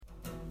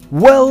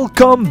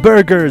Welcome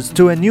burgers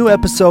to a new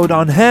episode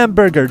on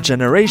Hamburger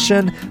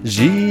Generation,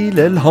 Gilles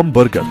El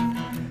Hamburger.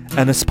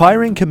 An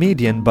aspiring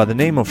comedian by the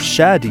name of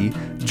Shadi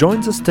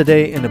joins us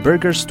today in a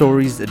Burger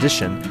Stories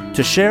edition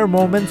to share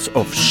moments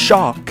of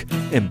shock,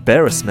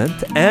 embarrassment,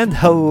 and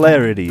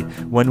hilarity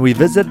when we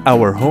visit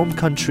our home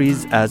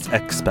countries as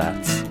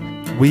expats.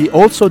 We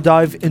also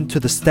dive into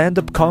the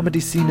stand-up comedy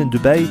scene in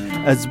Dubai,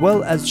 as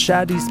well as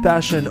Shadi's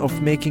passion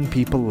of making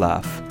people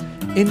laugh.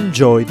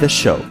 Enjoy the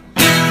show.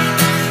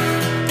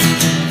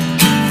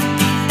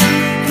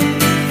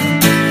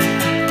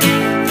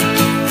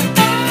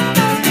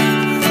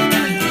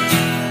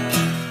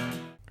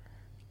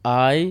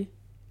 I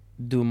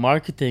do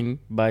marketing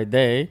by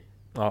day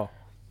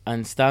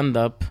and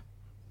stand-up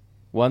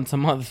once a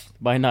month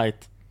by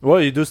night. Well,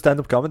 you do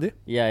stand-up comedy?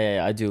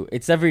 Yeah, I do.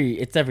 It's every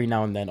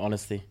now and then,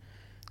 honestly.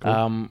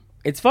 Cool.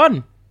 It's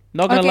fun.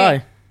 Not gonna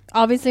lie.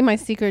 Obviously, my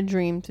secret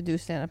dream to do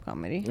stand-up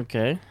comedy.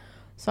 Okay.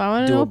 So I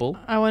want to Doable. know.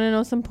 I want to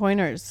know some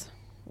pointers.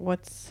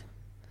 What's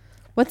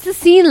the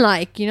scene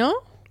like? You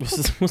know.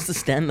 What's the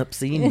stand-up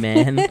scene,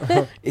 man?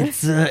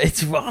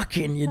 It's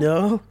rocking, you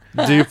know.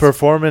 Do you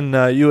perform in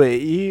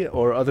UAE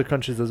or other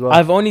countries as well?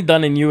 I've only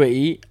done in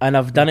UAE, and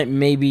I've done it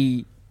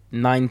maybe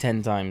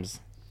 9-10 times.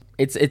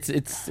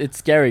 It's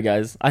scary,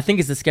 guys. I think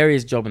it's the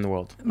scariest job in the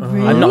world.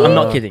 Really? I'm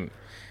not kidding,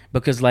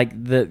 because like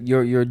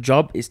your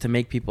job is to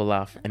make people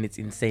laugh, and it's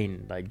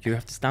insane. Like you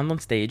have to stand on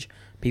stage,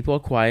 people are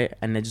quiet,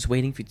 and they're just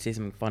waiting for you to say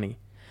something funny.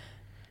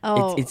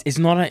 Oh. It's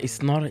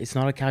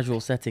not a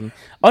casual setting.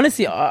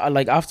 Honestly,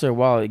 like after a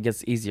while it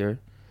gets easier.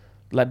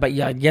 But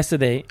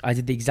yesterday I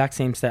did the exact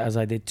same set as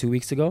I did 2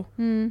 weeks ago.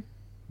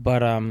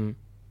 But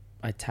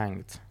I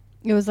tanked.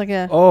 It was like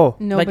a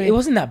Like it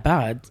wasn't that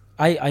bad.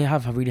 I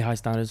have really high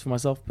standards for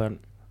myself, but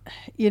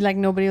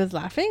nobody was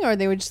laughing, or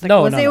they were just like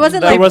No. It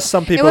wasn't there like was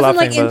some people it wasn't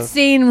laughing, like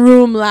insane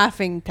room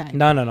laughing time.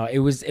 no. It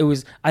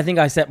was. I think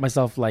I set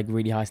myself like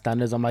really high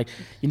standards. I'm like,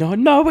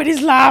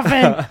 nobody's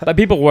laughing, but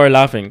people were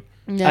laughing.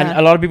 Yeah. And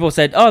a lot of people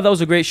said, "Oh, that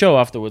was a great show"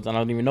 afterwards, and I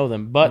don't even know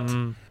them. But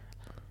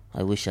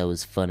I wish I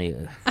was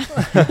funnier.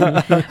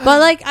 But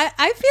like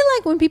I feel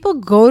like when people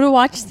go to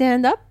watch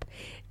stand up,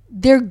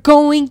 they're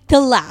going to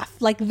laugh.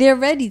 Like they're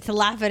ready to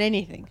laugh at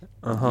anything.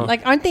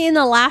 Like aren't they in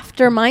a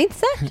laughter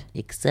mindset?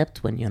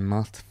 Except when you're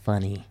not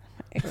funny.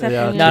 Except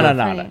Yeah. when you're No. not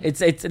funny.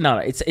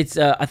 It's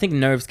I think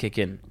nerves kick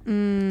in.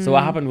 So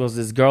what happened was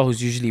this girl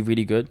who's usually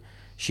really good,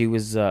 she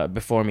was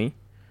before me,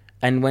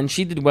 and when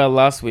she did well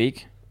last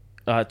week,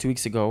 2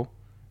 weeks ago,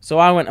 so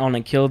I went on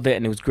and killed it,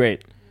 and it was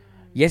great.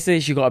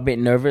 Yesterday she got a bit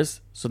nervous,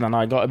 so then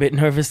I got a bit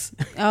nervous.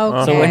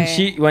 Okay. So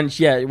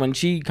when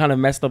she kind of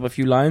messed up a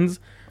few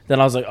lines,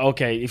 then I was like,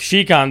 okay, if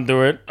she can't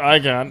do it, I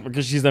can,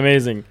 because she's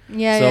amazing.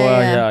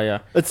 Yeah.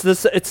 It's the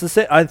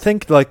same. I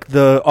think like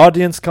the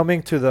audience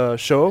coming to the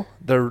show,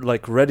 they're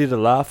like ready to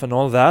laugh and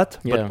all that,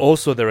 Yeah. but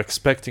also they're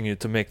expecting you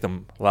to make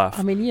them laugh.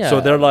 I mean, yeah.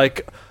 So they're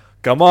like,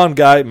 "Come on,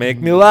 guy, make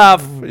me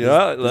laugh.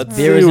 Yeah, let's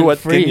Beer see isn't what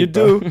free, can you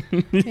do."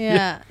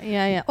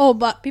 Yeah. Oh,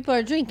 but people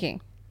are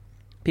drinking.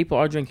 People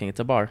are drinking. It's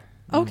a bar.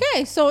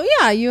 Okay, so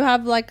yeah, you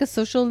have like a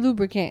social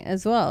lubricant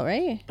as well,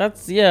 right?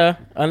 That's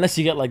unless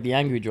you get like the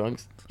angry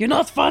drunks. You're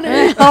not funny.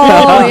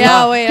 Oh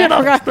yeah, wait, I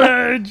forgot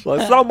Stage.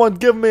 Like, someone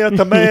give me a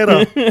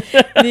tomato.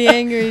 the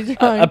angry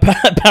drunk.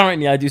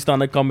 Apparently, I do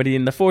stand-up comedy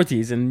in the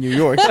 40s in New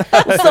York.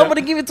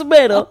 Somebody give me a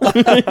tomato.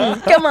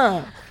 Come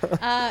on.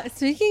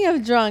 Speaking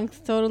of drunks,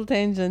 total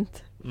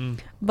tangent.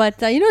 But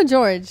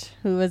George,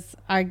 who was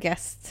our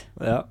guest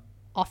Yeah.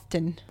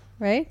 often,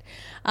 right?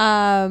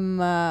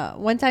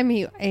 One time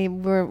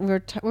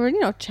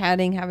we're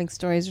chatting, having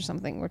stories or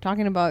something. We're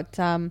talking about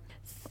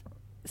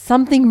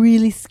something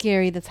really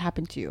scary that's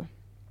happened to you,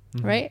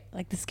 right?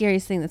 Like the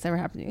scariest thing that's ever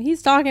happened to you.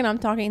 He's talking, I'm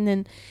talking,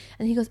 and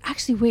he goes,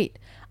 "Actually, wait,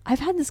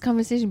 I've had this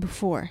conversation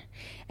before,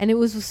 and it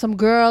was with some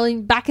girl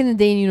back in the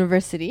day in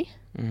university."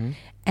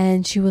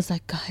 And she was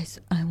like, "Guys,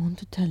 I want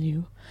to tell you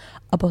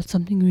about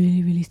something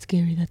really, really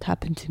scary that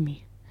happened to me."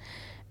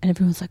 And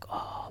everyone's like,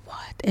 "Oh,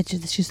 what?" And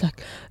she's like,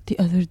 "The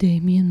other day,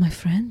 me and my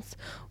friends,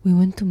 we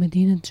went to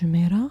Medina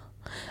Jumeirah,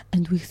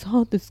 and we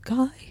saw this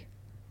guy,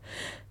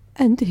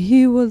 and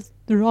he was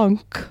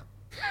drunk."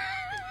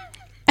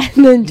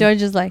 And then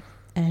George is like,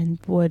 "And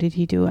what did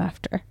he do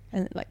after?"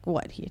 And like,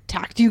 "What? He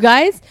attacked you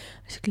guys?"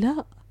 I was like, "La,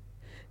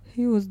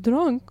 he was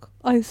drunk.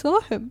 I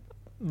saw him."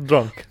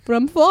 Drunk.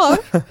 From far.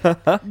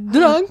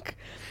 Drunk.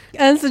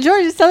 And so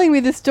George is telling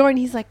me this story, and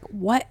he's like,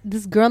 "What?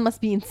 This girl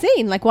must be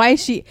insane. Like, why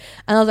is she?"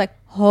 And I was like,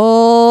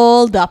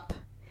 "Hold up.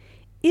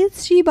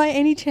 Is she by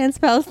any chance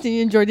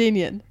Palestinian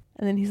Jordanian?"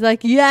 And then he's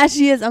like, "Yeah,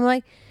 she is." I'm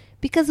like,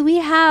 "Because we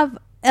have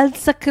El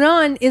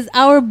Sakran is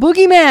our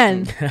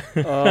boogeyman."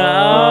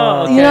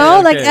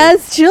 Like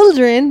as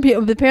children,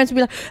 the parents would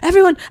be like,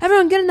 everyone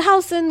get in the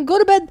house and go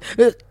to bed.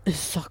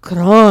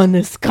 Sakran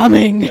is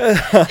coming.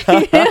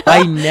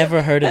 I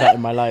never heard of that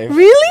in my life.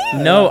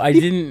 Really? No, I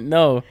didn't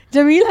know.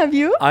 Jamil, have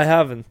you? I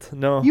haven't.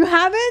 No. You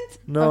haven't?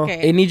 No.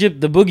 Okay. In Egypt,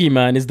 the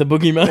boogeyman is the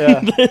boogeyman.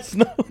 Yeah. There's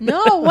no.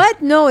 No,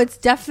 what? No, it's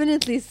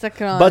definitely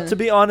Sakran. But to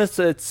be honest,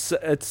 it's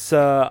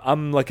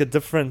I'm like a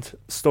different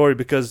story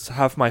because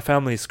half my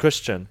family is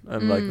Christian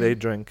and like they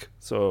drink.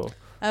 So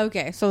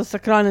Okay, so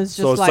Sakran is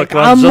just so like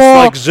Sakran just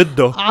like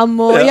Jiddo.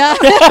 Ammo, yeah.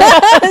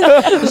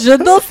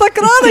 Jiddo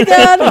Sakran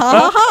again.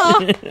 Ha ha.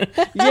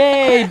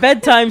 Yay!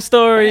 Bedtime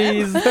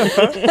stories.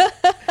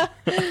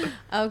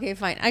 Okay,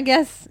 fine. I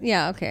guess,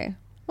 yeah, okay.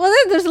 Well,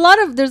 there's a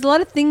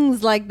lot of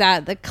things like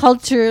that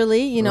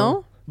culturally, you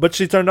know. But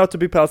she turned out to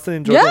be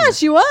Palestinian Jordan. Yeah,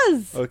 she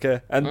was.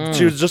 Okay, and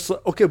she was just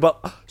okay, but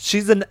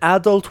she's an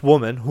adult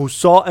woman who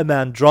saw a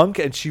man drunk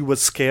and she was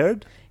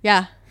scared.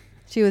 Yeah,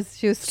 she was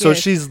scared. So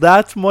she's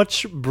that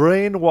much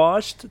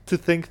brainwashed to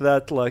think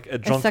that like a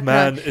drunk Sakran.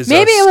 man is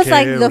Maybe it was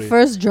like the scary.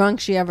 first drunk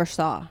she ever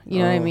saw. You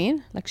know what I Oh.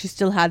 mean? Like she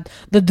still had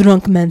the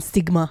drunk man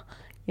stigma.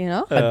 You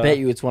know? I bet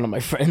you it's one of my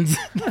friends.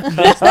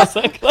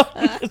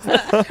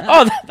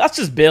 That's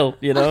just Bill,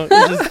 you know.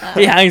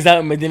 He hangs out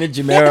in Medina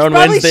Jumeirah Yeah, on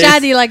probably Wednesdays.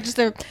 Shadi like just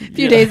a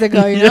few days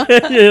ago, you know?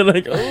 Yeah,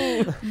 like,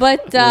 oh.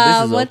 But Well,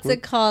 this is what's awkward.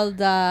 it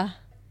called?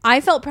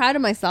 I felt proud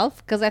of myself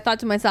because I thought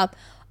to myself,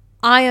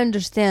 I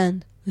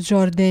understand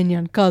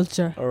Jordanian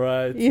culture. All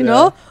right, You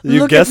know? you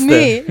Look guessed at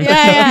me. it.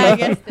 Yeah, I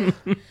guessed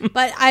it.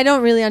 But I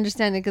don't really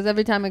understand it because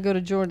every time I go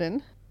to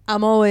Jordan,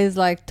 I'm always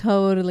like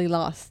totally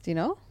lost, you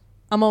know?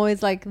 I'm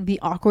always like the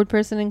awkward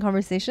person in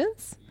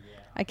conversations.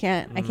 I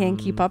can't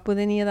keep up with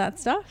any of that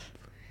stuff.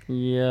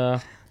 Yeah.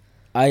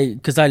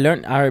 Because I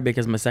learned Arabic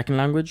as my second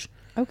language.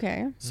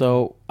 Okay.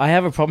 So I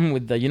have a problem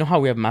with you know how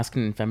we have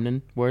masculine and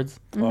feminine words?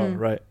 Oh,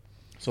 right.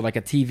 So like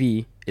a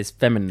TV is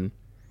feminine.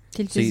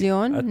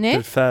 Television, At ne?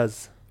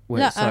 Telfaz. Wait,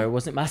 لا. sorry,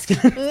 wasn't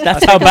masculine?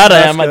 That's how bad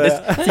I am at this.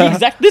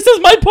 See, this is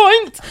my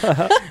point.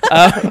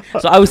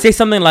 So I would say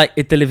something like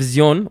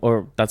television,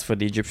 or that's for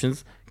the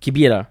Egyptians,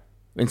 kibira,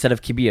 instead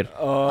of kibir.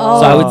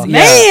 Oh, So I would-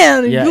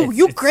 man, yeah,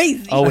 you it's-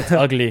 crazy. Oh, it's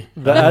ugly.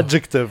 The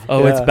adjective.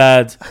 Oh, it's yeah.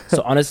 bad.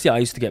 So honestly, I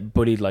used to get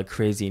bullied like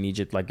crazy in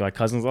Egypt. Like my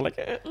cousins are like,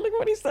 look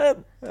what he said.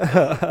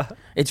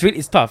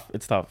 It's tough.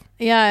 It's tough.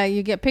 Yeah,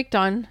 you get picked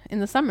on in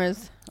the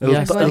summers.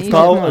 Yes, Go to Egypt.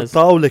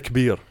 الطاولة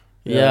كبير.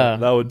 Yeah.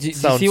 That would Do you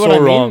sound see so what I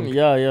mean? wrong.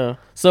 Yeah.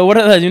 So what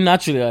did I do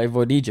naturally? I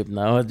avoid Egypt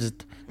now. I just,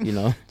 you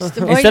know, Just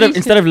avoid Egypt.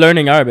 instead of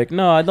learning Arabic,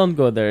 no, I don't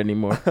go there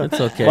anymore. It's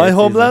okay. My It's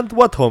homeland?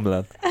 What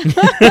homeland?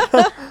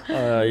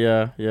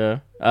 easy. Yeah.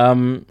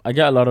 I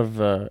get a lot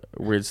of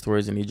weird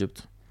stories in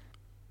Egypt.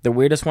 The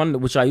weirdest one,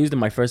 which I used in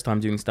my first time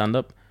doing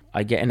stand-up,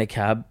 I get in a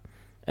cab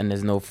and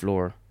there's no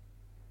floor.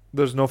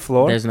 There's no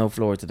floor? There's no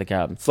floor to the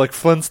cab. It's like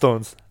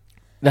Flintstones.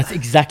 That's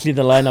exactly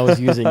the line I was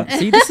using.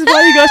 See, this is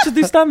why you guys should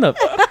do stand-up.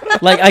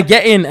 Like, I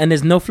get in and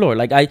there's no floor.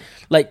 Like, I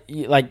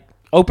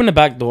open the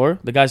back door.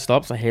 The guy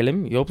stops. I hail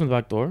him. He opens the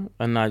back door,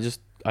 and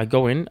I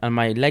go in, and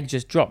my leg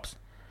just drops.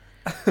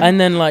 And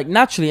then, like,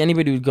 naturally,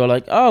 anybody would go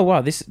like, "Oh wow,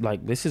 this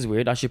is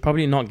weird. I should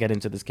probably not get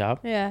into this cab."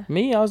 Yeah.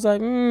 Me, I was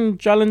like,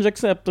 challenge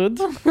accepted.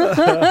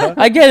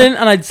 I get in,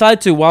 and I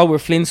decide to, while we're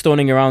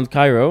Flintstoning around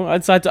Cairo, I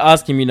decide to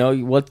ask him, you know,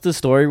 what's the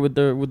story with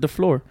the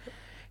floor?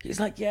 He's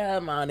like, yeah,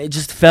 man, it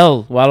just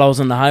fell while I was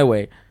on the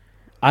highway.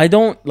 I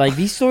don't, like,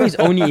 these stories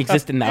only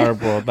exist in the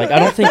Arab world. Like, I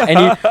don't think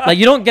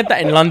you don't get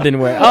that in London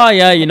where, oh,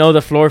 yeah, you know,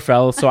 the floor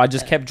fell, so I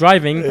just kept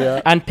driving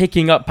and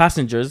picking up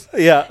passengers.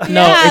 Yeah.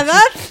 No, yeah,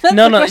 it's- that's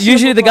no. the question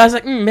Usually the before. guy's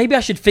like, maybe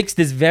I should fix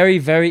this very,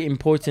 very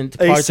important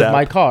part ASAP. of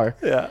my car.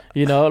 Yeah.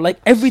 You know, like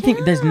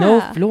everything, there's no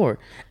Yeah. floor.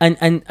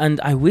 And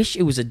I wish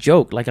it was a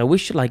joke. Like, I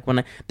wish, like,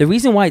 the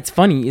reason why it's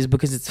funny is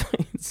because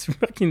it's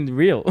fucking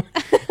real.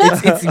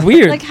 It's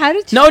weird. Like, how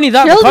did Not only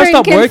that, the car children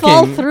stopped can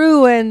fall working.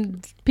 through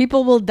and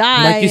people will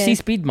die? Like, you see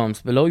speed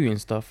bumps below you and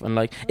stuff. And,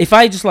 like, if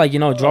I just, like, you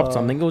know, dropped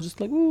something, it was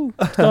just like, ooh,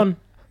 it's done.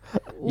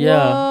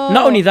 Yeah.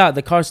 Not only that,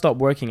 the car stopped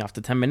working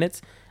after 10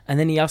 minutes. And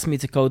then he asked me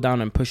to go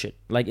down and push it.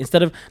 Like,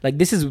 instead of, like,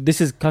 this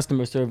is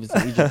customer service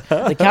in Egypt.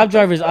 The cab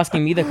driver is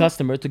asking me, the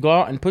customer, to go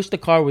out and push the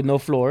car with no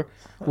floor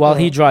while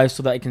he drives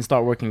so that it can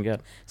start working again.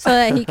 so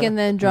that he can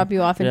then drop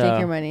you off and take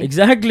your money.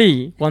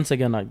 Exactly. Once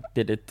again, I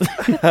did it.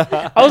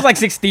 I was like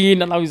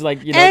 16 and I was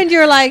like, you know. And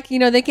you're like, you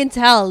know, they can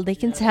tell,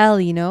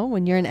 you know,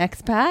 when you're an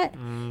expat,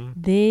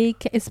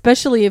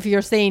 especially if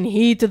you're saying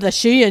he to the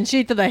she and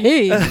she to the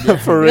he.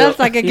 For real. That's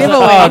like a He's like,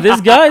 giveaway.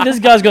 oh, this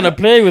guy's going to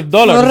play with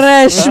dollars.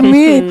 Fresh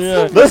meat.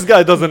 Yeah. This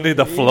guy doesn't need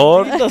a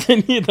floor. He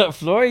doesn't need that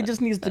floor. He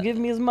just needs to give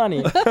me his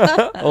money.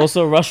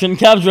 Also, Russian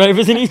cab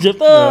drivers in Egypt.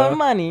 Oh, Yeah.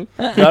 money.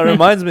 That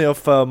reminds me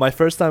of my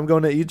first time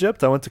going to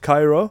Egypt. I went to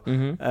Cairo,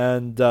 Mm-hmm.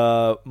 and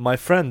my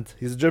friend,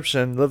 he's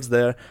Egyptian, lives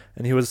there,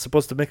 and he was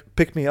supposed to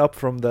pick me up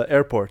from the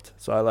airport.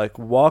 So I like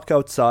walk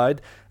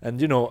outside, And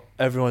you know,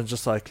 everyone's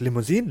just like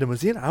limousine.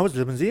 I was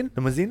limousine. I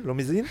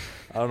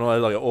don't know,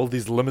 like all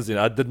these limousine.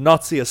 I did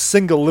not see a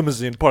single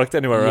limousine parked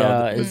anywhere Yeah,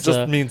 around. It it's,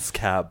 just means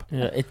cab.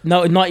 Yeah,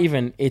 no, not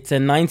even. It's a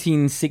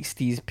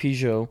 1960s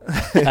Peugeot,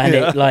 and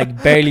it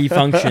like barely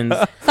functions.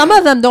 Some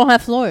of them don't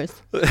have floors.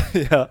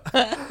 Yeah.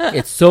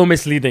 It's so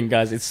misleading,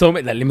 guys. It's so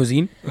like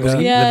limousine.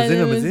 Yeah,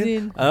 limousine.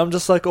 limousine. And I'm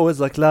just like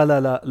always like la la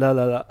la la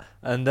la la.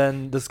 And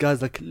then this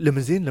guy's like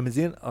limousine.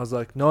 I was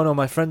like, no,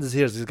 my friend is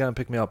here. He's gonna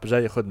pick me up.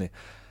 جاي ياخدني.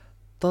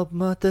 طب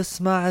ما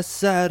تسمع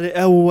السعر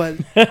أول.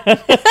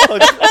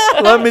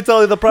 Let me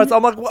tell you the price.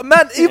 I'm like,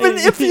 man, even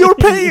if you're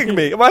paying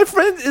me, my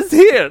friend is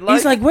here.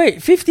 He's like, wait,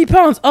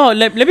 £50? Oh,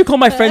 let me call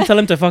my friend. Tell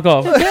him to fuck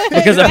off,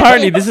 because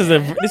apparently this is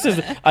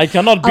I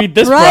cannot beat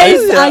this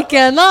price. Yeah. I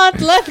cannot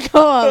let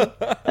go of.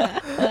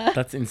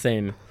 That's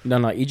insane.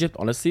 No, Egypt.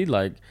 Honestly,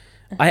 like,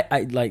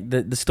 I like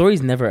the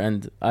stories never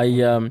end.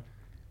 Trying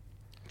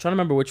to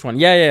remember which one.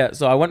 Yeah.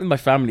 So I went with my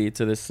family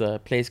to this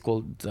place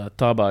called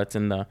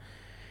Taba.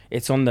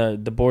 It's on the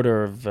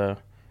border of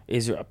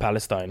Israel,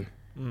 Palestine.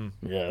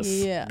 Yes.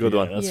 Yeah. Good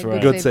one. That's Yeah,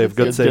 right. Good save,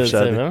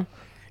 Shadi. Huh?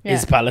 Yeah.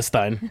 Is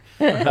Palestine.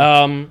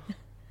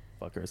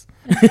 Fuckers.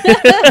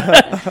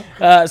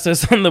 So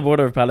it's on the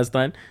border of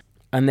Palestine.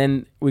 And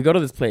then we go to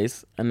this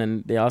place, and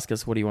then they ask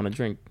us, what do you want to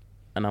drink?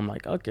 And I'm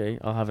like, okay,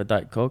 I'll have a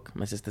Diet Coke.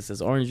 My sister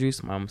says orange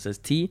juice. My mom says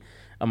tea.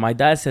 And my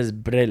dad says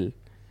brill.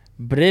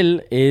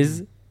 Brill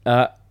is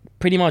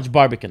pretty much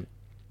Barbican.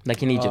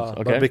 Like in Egypt,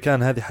 okay?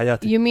 Barbican هذه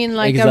حياتي. You mean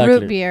like Exactly. a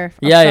root beer? Of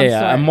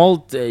Yeah. some A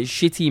sort.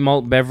 shitty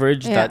malt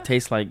beverage Yeah. that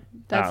tastes like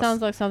That ass.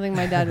 sounds like something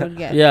my dad would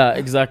get. Yeah,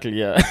 exactly.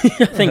 Yeah, I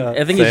think Same.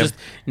 it's just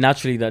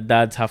naturally that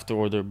dads have to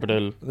order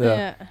brill.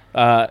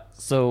 Yeah.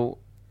 So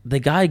the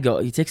guy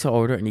he takes our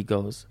order and he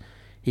goes.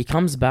 He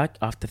comes back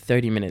after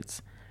 30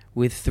 minutes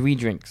with 3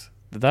 drinks: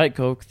 the Diet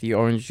Coke, the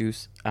orange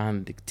juice,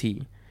 and the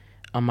tea.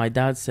 And my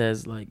dad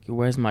says, like,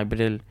 where's my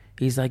brill?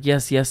 He's like,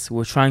 yes,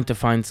 we're trying to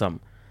find some.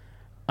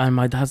 And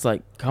my dad's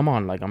like, come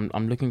on, like,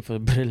 I'm looking for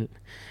brill.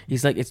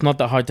 He's like, it's not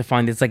that hard to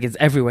find. It's like, it's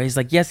everywhere. He's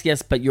like,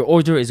 yes, but your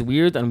order is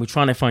weird and we're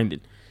trying to find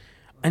it.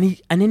 And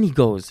then he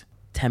goes,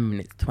 10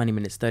 minutes, 20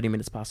 minutes, 30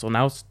 minutes past. So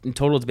now in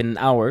total it's been an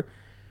hour.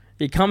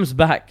 He comes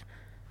back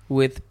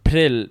with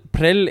prill.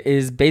 Prill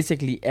is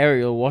basically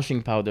Ariel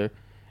washing powder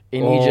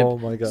in Egypt. Oh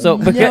my god. So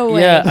No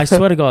way. yeah, I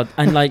swear to God.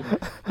 And like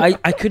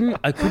I couldn't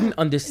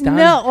understand.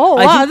 No, oh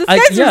I wow, didn't-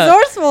 this guy's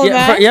resourceful,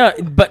 man. Yeah,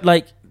 but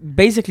like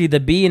basically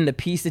the B and the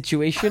P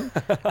situation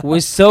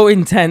was so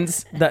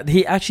intense that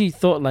he actually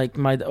thought like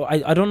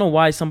I don't know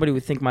why somebody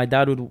would think my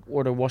dad would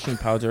order washing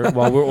powder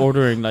while we're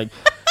ordering like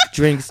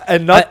drinks.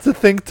 And not to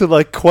think to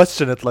like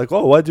question it, like,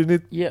 oh, why do you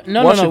need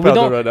No, washing we powder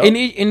don't. right now?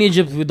 In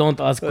Egypt, we don't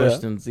ask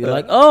questions. You're Yeah.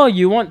 like, oh,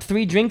 you want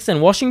 3 drinks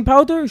and washing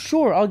powder?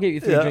 Sure, I'll get you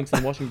 3 Yeah. drinks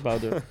and washing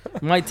powder.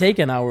 Might take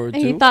an hour or And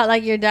he two. thought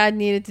like your dad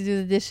needed to do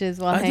the dishes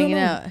while hanging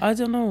out. I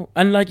don't know.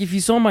 And like, if you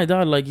saw my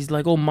dad, like, he's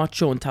like all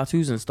macho and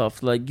tattoos and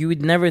stuff. Like, you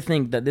would never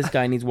think that this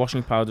guy needs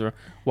washing powder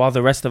while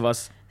the rest of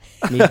us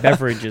need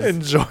beverages.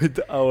 enjoyed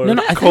our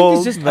No, I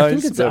cold, think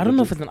nice it's I don't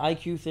know if beverages. it's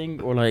an IQ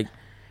thing or like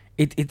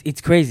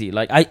it's crazy.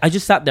 Like I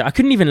just sat there. I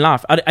couldn't even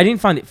laugh. I didn't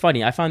find it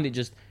funny. I found it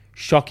just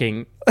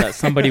shocking that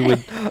somebody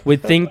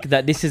would think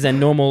that this is a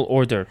normal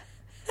order.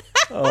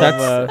 Oh,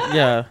 That's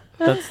man.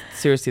 that's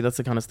seriously, that's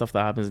the kind of stuff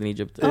that happens in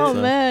Egypt. Oh It's,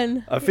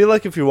 man. I feel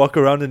like if you walk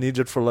around in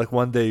Egypt for like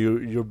one day,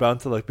 you're bound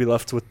to like be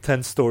left with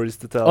 10 stories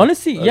to tell.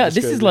 honestly, That's yeah, just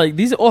this is crazy. like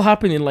these all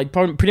happen in like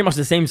pretty much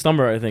the same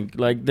summer. I think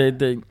like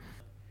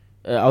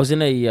I was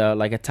in a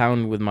like a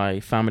town with my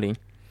family,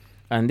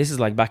 and this is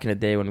like back in the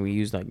day when we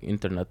used like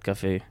internet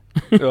cafe.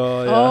 Oh, yeah.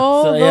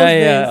 Oh, So those yeah,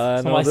 days. yeah. I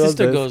So know my those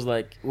sister days. goes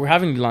like, we're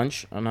having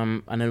lunch, and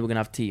then we're gonna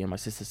have tea. And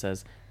my sister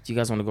says, "Do you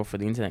guys want to go for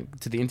the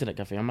internet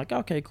cafe?" I'm like,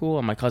 "Okay, cool."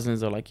 And my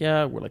cousins are like,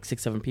 "Yeah, we're like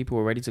 6-7 people.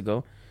 We're ready to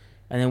go."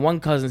 And then one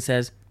cousin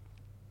says,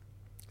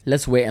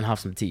 "Let's wait and have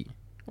some tea."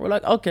 We're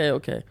like,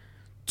 "Okay."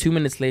 2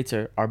 minutes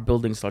later, our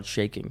building starts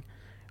shaking.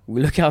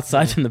 We look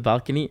outside from the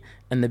balcony,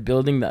 and the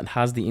building that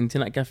has the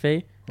internet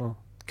cafe Oh.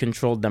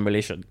 controlled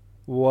demolition.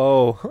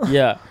 Whoa.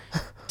 Yeah.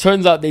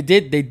 Turns out they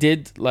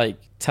did like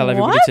tell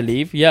everybody What? to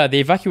leave. Yeah, they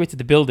evacuated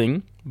the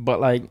building, but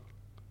like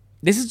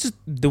this is just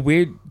the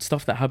weird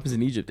stuff that happens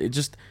in Egypt. It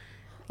just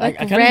Like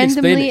I can't even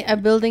explain randomly it. a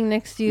building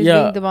next to you is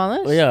Yeah. being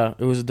demolished? Oh, yeah,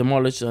 it was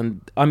demolished, and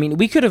I mean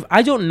we could have.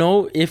 I don't know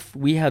if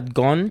we had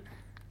gone,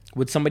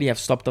 would somebody have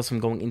stopped us from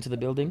going into the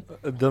building?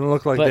 It didn't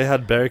look like But- they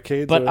had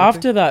barricades. But or anything.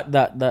 after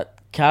that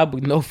cab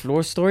with no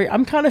floor story,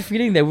 I'm kind of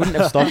feeling they wouldn't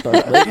have stopped us.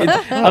 Like,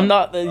 I'm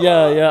not.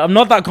 I'm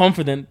not that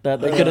confident that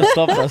they could have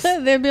stopped us.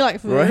 They'd be like,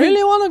 if you Right?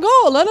 really want to go,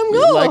 let them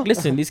go. Like,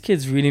 listen, these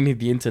kids really need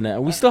the internet,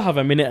 and we still have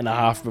a minute and a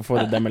half before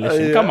the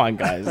demolition. Yeah. Come on,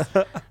 guys.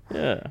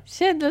 Yeah,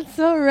 Shit, that's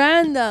so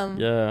random.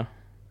 yeah,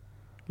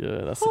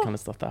 that's the kind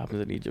of stuff that happens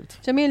in Egypt.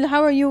 Jamil,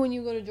 how are you when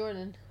you go to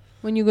Jordan?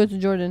 When you go to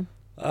Jordan?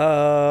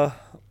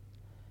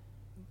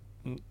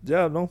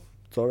 Yeah, no,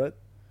 it's all right.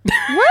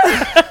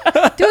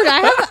 Dude,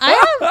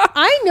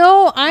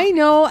 I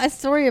know a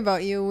story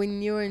about you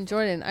when you were in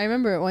Jordan. I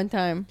remember it one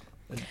time.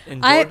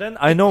 In I- Jordan,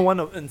 I know one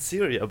in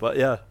Syria, but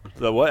yeah,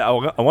 I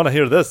want to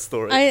hear this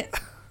story.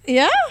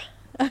 Yeah?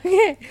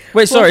 Okay.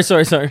 Wait, sorry.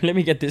 Let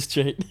me get this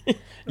straight.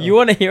 You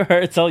want to hear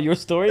her tell your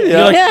story? Yeah.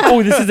 You're like, Yeah.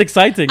 oh, this is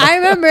exciting. I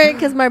remember it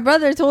because my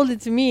brother told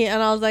it to me,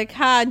 and I was like,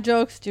 "Ha,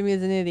 jokes! Jimmy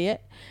is an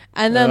idiot."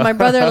 And then my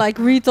brother like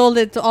retold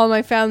it to all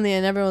my family,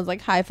 and everyone's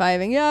like high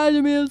fiving. Yeah,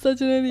 Jimmy is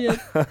such an idiot.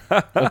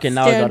 Okay,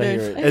 now I gotta hear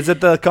Standard. it. Is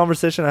it the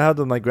conversation I had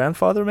with my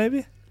grandfather?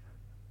 Maybe.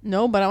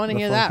 No, but I want to The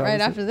hear phone that right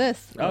conversation? after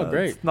this. Oh,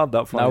 great. It's not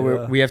that funny.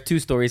 Now we have 2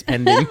 stories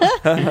pending.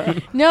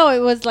 No, it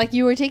was like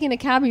you were taking a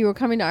cab. You were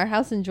coming to our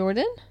house in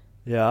Jordan,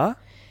 yeah.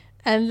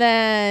 and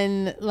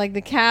then like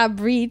the cab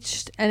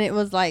reached, and it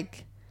was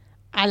like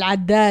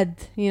al-Addad,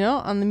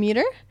 on the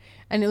meter,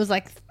 and it was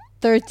like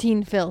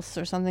 13 fils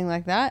or something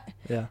like that.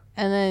 Yeah.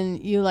 And then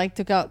you like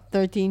took out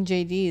 13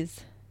 JDs.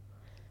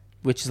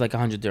 Which is like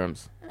 100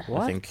 dirhams,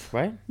 What? I think,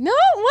 right? No,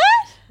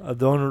 what? I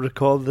don't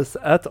recall this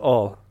at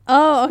all.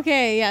 Oh,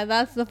 okay, yeah,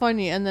 that's the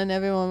funny. And then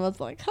everyone was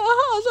like,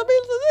 "Ha,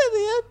 Shabil's an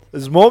idiot."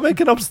 Is Mo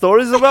making up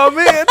stories about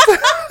me?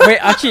 Wait,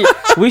 actually,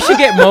 we should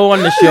get Mo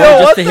on the show Yo,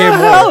 just what to the hear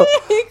hell? more.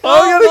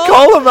 I'm gonna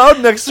call him out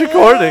next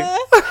recording.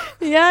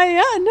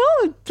 Yeah,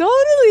 no,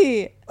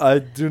 totally. I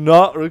do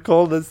not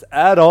recall this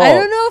at all. I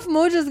don't know if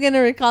Moja's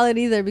gonna recall it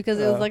either because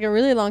it was Yeah. like a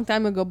really long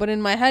time ago. But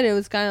in my head, it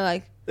was kind of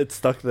like, It's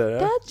stuck there.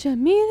 that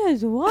Jamil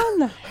is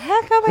one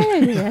heck of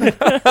an idiot.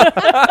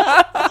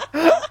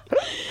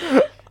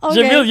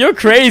 Jamil, you're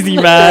crazy,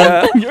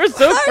 man. You're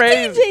so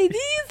crazy.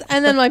 JDs.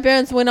 And then my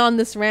parents went on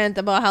this rant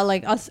about how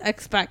like us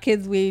expat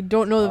kids, we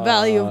don't know the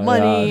value of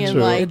money, yeah, and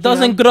true. like It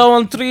doesn't grow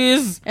on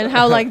trees. and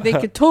how like they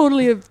could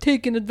totally have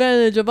taken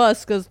advantage of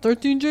us because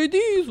 13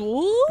 JDs,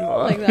 what?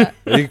 Like that.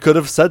 He could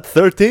have said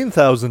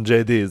 13,000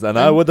 JDs and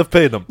I would have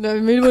paid him. No,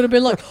 it would have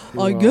been like,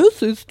 I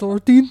guess it's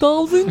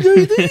 13,000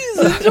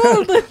 JDs in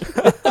Jordan.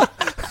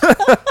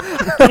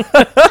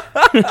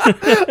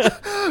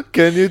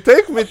 Can you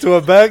take me to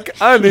a bank?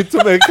 I need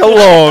to make a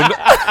loan.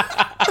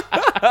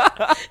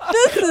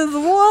 This is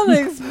one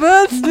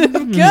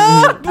expensive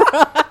cab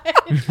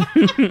ride.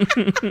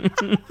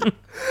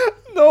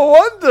 No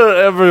wonder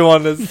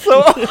everyone is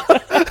so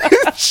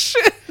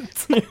shit.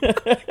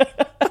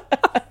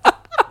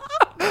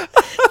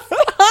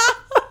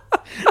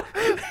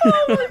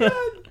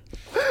 Oh.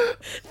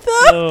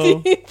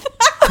 13,000.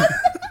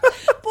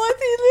 But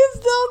he lives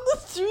down the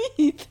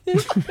street.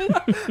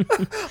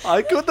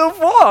 I could have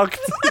walked.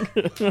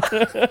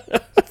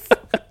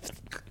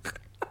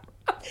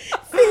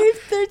 Save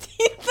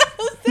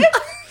 13,000.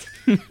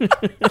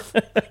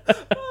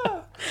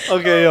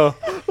 Okay, yo,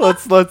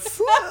 let's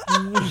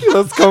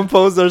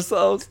compose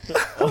ourselves.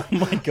 Oh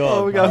my god.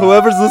 Oh my god,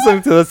 whoever's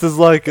listening to this is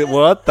like,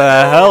 what the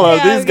hell are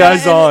these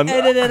guys on?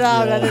 Edit it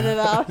out, Yeah. edit it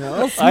out.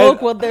 I'll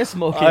smoke what they're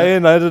smoking. I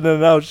ain't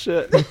editing out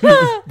shit.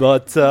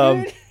 But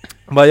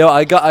yo,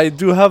 I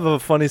do have a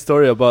funny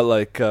story about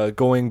like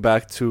going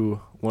back to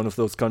one of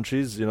those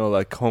countries,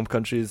 like home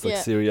countries like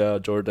Yeah. Syria,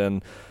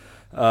 Jordan.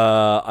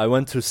 I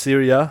went to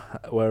Syria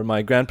where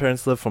my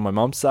grandparents live from my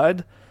mom's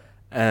side.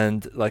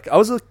 And like I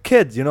was a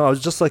kid, I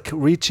was just like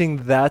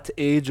reaching that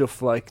age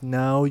of like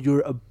now you're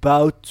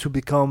about to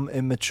become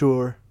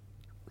immature,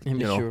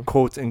 Immature.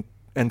 quote end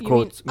You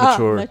quote mean-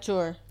 mature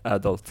mature.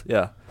 adult.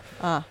 Yeah.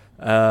 Ah.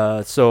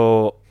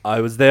 So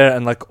I was there,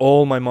 and like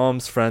all my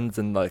mom's friends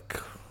and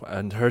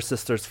her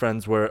sister's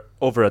friends were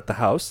over at the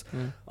house.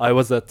 Mm. I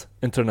was at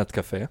internet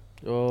cafe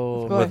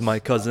Oh. Of course. with my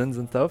cousins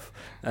and stuff,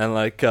 and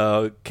like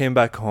came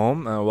back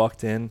home and I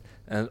walked in,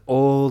 and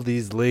all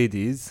these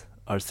ladies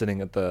are sitting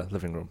at the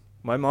living room.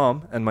 My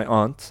mom and my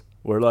aunt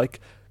were like,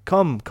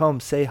 come,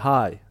 say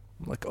hi.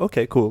 I'm like,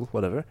 okay, cool,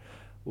 whatever.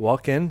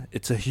 Walk in.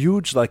 It's a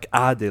huge, like,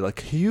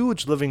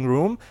 huge living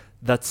room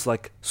that's,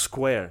 like,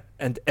 square.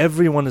 And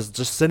everyone is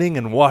just sitting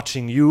and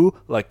watching you,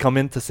 like, come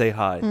in to say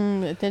hi.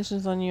 The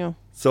attention's on you.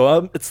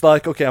 So it's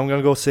like, okay, I'm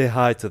going to go say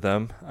hi to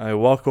them. I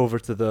walk over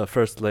to the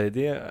first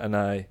lady and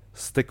I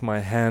stick my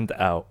hand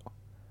out.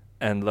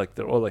 And, like,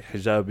 they're all, like,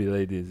 hijabi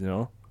ladies,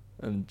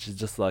 And she's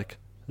just like,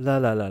 la,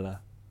 la, la, la.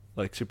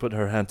 Like, she put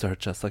her hand to her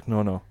chest, like,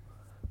 no.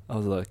 I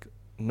was like,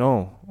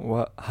 no,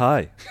 what?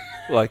 Hi.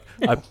 Like,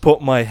 I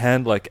put my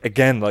hand, like,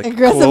 again, like,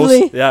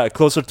 Aggressively.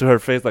 closer to her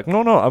face, like,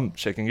 no, I'm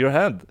shaking your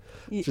hand.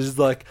 Y- She's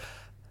like,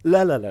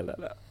 la, la, la, la,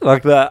 la.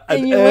 Like that. And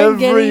And you weren't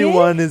getting it?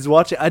 everyone is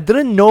watching. I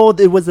didn't know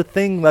it was a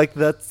thing, like,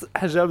 that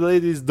hijab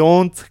ladies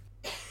don't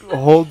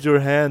hold your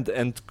hand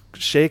and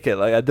shake it.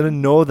 Like, I didn't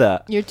know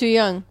that. You're too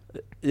young.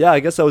 Yeah,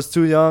 I guess I was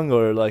too young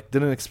or like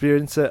didn't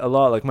experience it a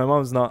lot. Like my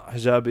mom's not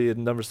hijabi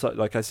and never saw,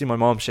 like I see my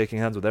mom shaking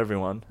hands with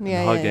everyone Yeah, and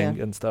yeah, hugging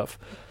yeah. and stuff.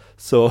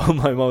 So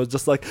my mom was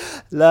just like,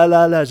 la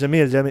la la,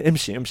 Jamil,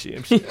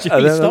 imshi.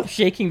 Jimmy, stop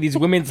shaking these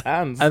women's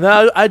hands. And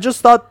then I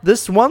just thought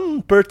this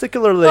one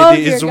particular Oh,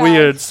 lady dear is God.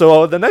 weird.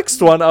 So the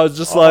next one, I was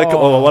just like,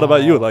 oh, what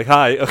about you? Like,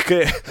 hi,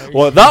 okay.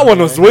 Well, you that one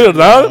was weird,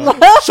 man.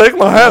 Shake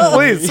my hand,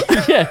 please.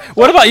 Yeah.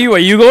 What about you? Are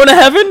you going to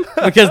heaven?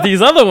 Because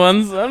these other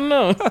ones, I don't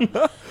know.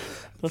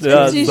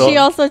 Yeah, she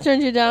also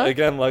turned you down.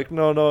 again, like,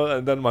 no,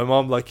 and then my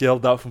mom like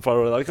yelled out from far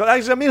away, like,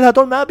 جميل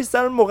هدول ما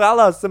بيستعملوا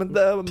مغالس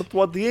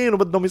متوضيين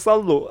وبدهم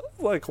يصلوا.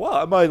 Like,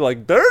 what? Am I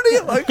like dirty?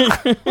 Like,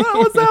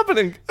 what's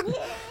happening?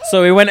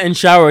 So he went and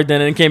showered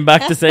and then came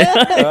back to say, So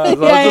I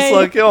was just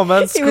like, yo,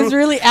 man, He screw, was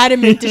really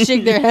adamant to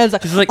shake their hands.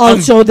 Like, He's like, I'll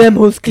show them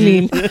who's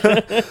clean.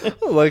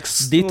 like,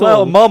 Detour.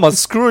 well, mama,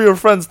 screw your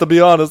friends. To be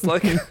honest,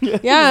 like,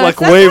 Yeah, like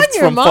that's waved on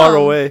your from mom. far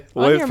away,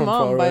 On waved your from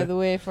mom, far by away. the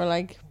way, for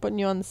like putting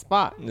you on the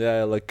spot.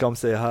 Yeah, like, come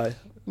say hi.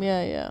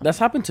 Yeah. that's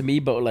happened to me,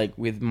 but like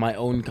with my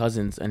own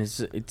cousins, and it's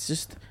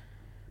just,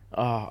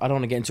 I don't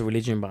want to get into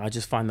religion, but I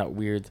just find that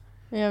weird.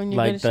 Yeah, when you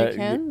Like go to shake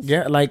hands.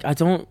 yeah, like I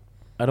don't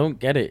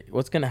get it.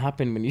 What's gonna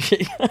happen when you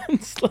shake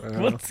hands? Like,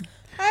 what's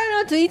I don't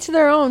know. To each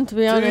their own. To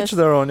be To honest. each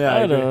their own. Yeah, I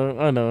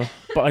agree. know,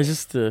 but I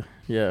just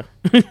yeah.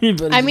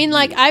 But I mean,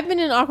 like I've been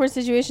in awkward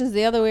situations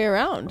the other way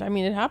around. I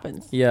mean, it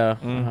happens. yeah,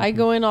 I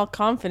go in all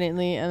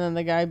confidently, and then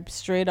the guy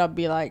straight up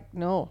be like,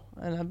 "No,"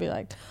 and I'll be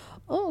like,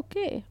 "Oh,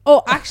 okay."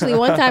 Oh, actually,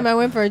 one time I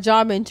went for a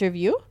job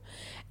interview,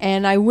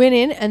 and I went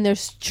in, and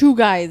there's two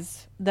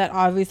guys that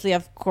obviously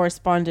I've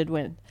corresponded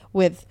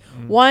with.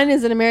 One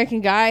is an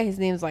American guy. His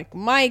name's like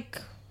Mike,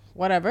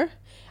 whatever,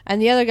 and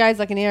the other guy's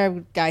like an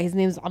Arab guy. His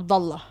name's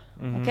Abdullah.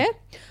 Okay,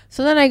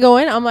 so then I go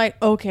in. I'm like,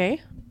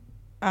 okay,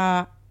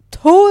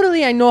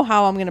 totally. I know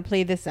how I'm gonna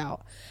play this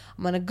out.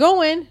 I'm gonna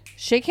go in,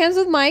 shake hands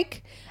with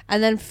Mike,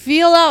 and then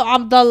feel out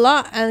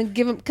Abdullah and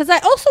give him, because I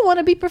also want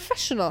to be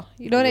professional.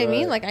 You know what I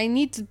mean? Right. Like I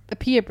need to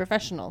appear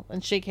professional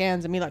and shake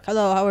hands and be like,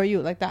 hello, how are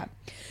you? Like that.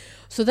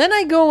 So then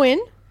I go in,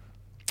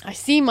 I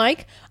see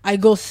Mike, I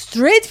go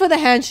straight for the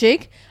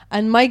handshake,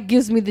 and Mike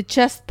gives me the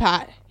chest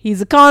pat. He's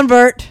a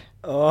convert.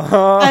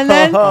 And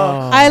then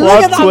I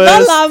look at Plot twist.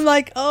 Abdullah, I'm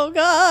like, oh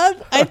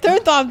God. I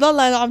turn to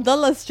Abdullah, and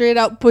Abdullah straight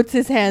out puts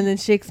his hand and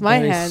shakes my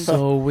That is hand.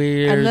 so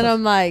weird. And then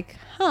I'm like,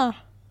 huh.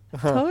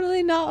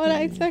 Totally not what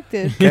I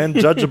expected. Can't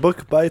judge a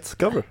book by its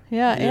cover.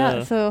 Yeah.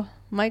 Yeah. So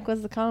Mike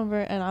was the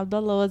convert and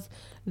Abdullah was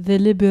the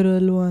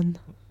liberal one.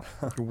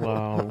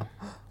 Wow.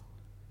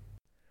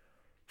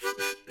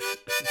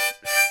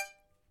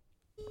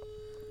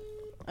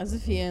 As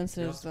if he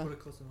answers.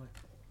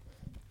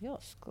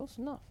 Yes, close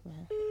enough,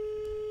 man.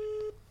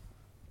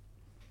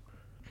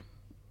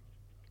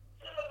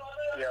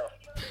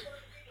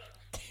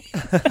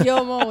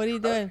 Yo, Mo, what are you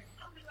doing?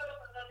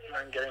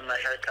 I'm getting my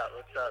haircut.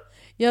 What's up?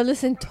 Yo,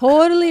 listen,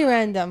 totally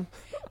random.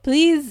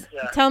 Please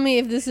Yeah. tell me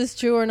if this is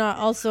true or not.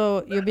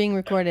 Also, you're being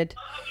recorded.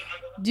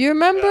 Do you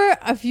remember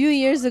a few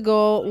years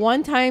ago,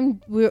 one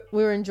time we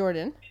were in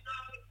Jordan?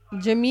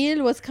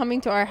 Jamil was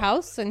coming to our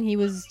house and he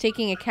was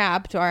taking a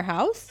cab to our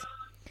house.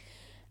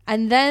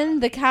 And then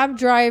the cab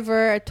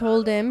driver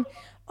told him,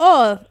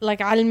 oh, like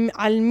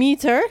I'll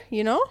meter,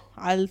 you know,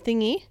 I'll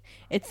thingy.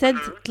 It said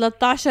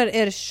 13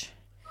 irsh.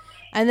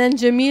 And then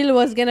Jamil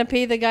was going to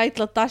pay the guy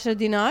 13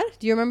 dinar.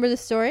 Do you remember the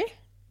story?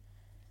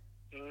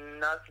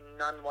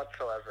 None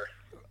whatsoever.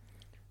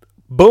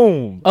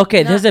 Boom.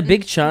 Okay, there's a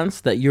big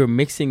chance that you're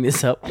mixing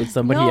this up with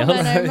somebody No, else.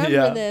 man, I remember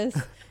Yeah. this.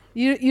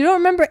 You don't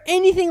remember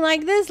anything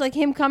like this? Like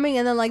him coming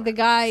and then like the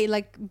guy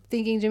like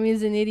thinking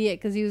Jamil's an idiot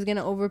because he was going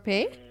to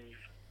overpay?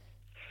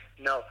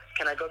 No.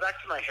 Can I go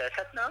back to my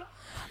haircut now?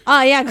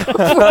 Ah, yeah, go for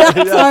that.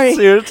 Yeah, Sorry.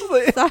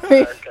 seriously.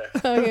 Sorry. Okay.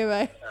 Okay,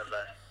 bye.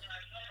 Bye.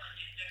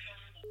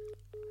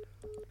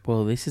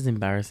 Well, this is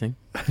embarrassing.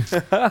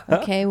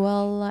 Okay,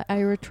 well, I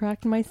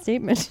retract my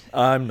statement.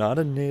 I'm not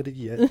an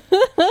idiot.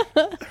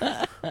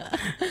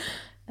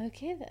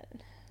 Okay,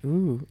 then.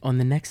 Ooh, on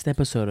the next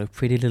episode of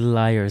Pretty Little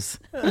Liars,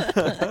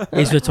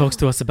 Isra talks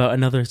to us about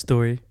another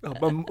story.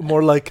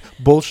 More like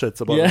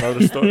bullshits about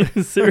another story.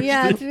 Seriously.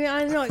 Yeah, to be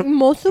honest,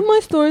 most of my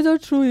stories are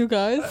true, you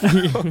guys.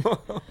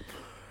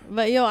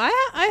 But yo,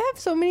 I have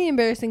so many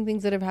embarrassing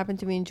things that have happened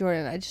to me in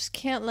Jordan. I just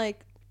can't like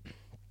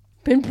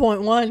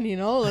pinpoint one, you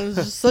know? It was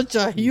just such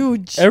a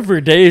huge...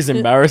 Every day is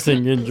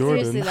embarrassing in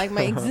Jordan. Seriously, like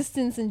my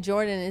existence in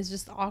Jordan is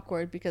just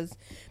awkward because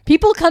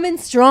people come in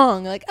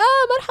strong, like,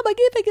 marhaba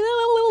kifak,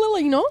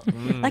 you know?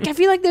 Like I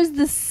feel like there's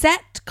this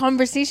set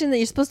conversation that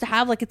you're supposed to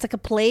have, like it's like a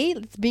play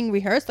that's being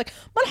rehearsed, like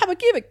marhaba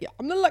kifak, ya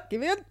Abdullah,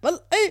 kifak,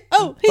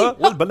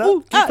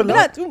 والبنات كيف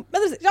بنات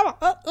مدرسة جامعة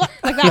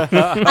like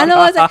that. And I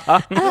was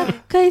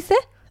like, كويسة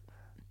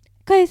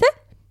كويسة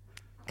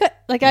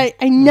like I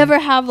never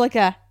have like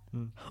a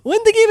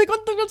وانت كيفك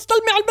وانت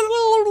تستلمي على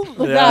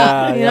like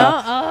that, you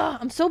know?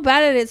 I'm so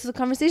bad at it. So the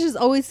conversation is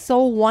always so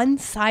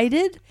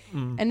one-sided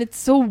and it's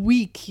so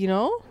weak, you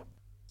know?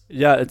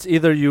 Yeah, it's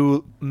either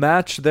you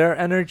match their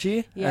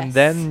energy and Yes.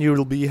 then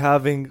you'll be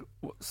having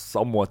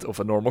somewhat of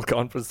a normal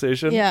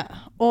conversation. Yeah.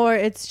 Or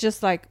it's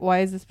just like, why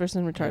is this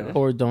person retarded?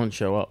 Or don't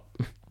show up.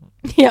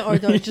 Yeah, or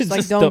don't just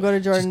like don't go to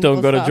Jordan. Just don't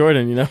full go to stop.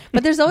 Jordan, you know?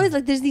 But there's always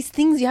like there's these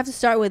things you have to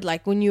start with,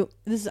 like when you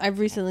I've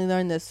recently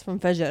learned this from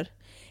Fajr.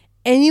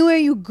 Anywhere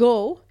you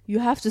go, you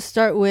have to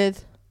start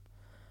with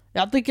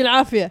يعطيك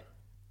العافية.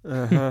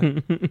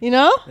 You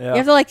know? Yeah. You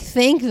have to like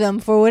thank them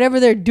for whatever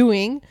they're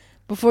doing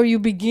before you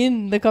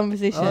begin the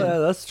conversation. Oh, yeah,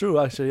 that's true,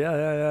 actually.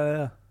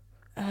 Yeah.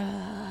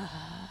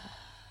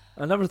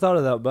 I never thought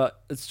of that, but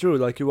it's true.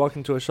 Like you walk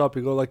into a shop,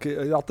 you go like,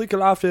 "يعطيك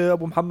العافية يا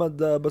أبو محمد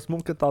بس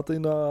ممكن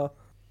تعطينا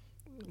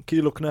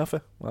كيلو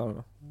كنافة." I don't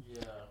know.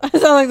 I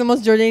sound like the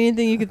most Jordanian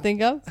thing you could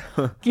think of.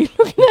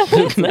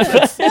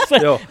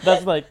 Yo,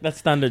 That's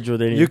standard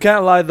Jordanian. you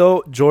can't lie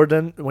though,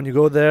 Jordan. When you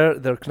go there,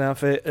 their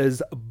knafe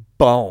is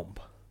bomb.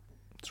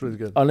 It's really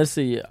good.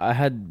 Honestly, I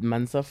had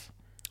mansaf,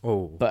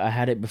 Oh, but I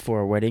had it before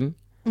a wedding.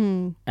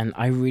 Mm. And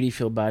I really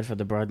feel bad for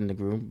the bride and the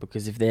groom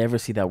because if they ever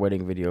see that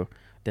wedding video,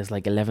 there's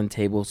like 11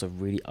 tables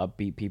of really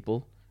upbeat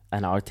people,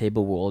 and our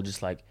table were all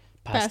just like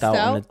passed out.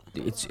 On it.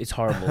 It's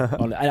horrible.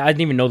 I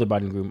didn't even know the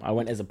bride and groom. I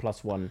went as a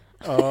 +1.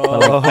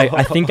 But like,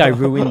 I think I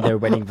ruined their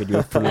wedding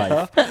video for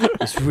life.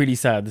 It's really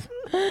sad.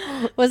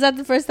 Was that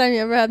the first time you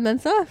ever had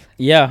mensaf?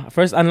 Yeah,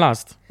 first and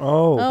last.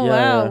 oh, Oh, Yeah.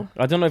 wow.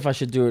 I don't know if I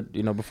should do it,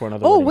 before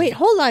another. Oh wedding. wait,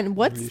 hold on.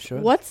 You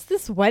should. What's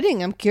this wedding?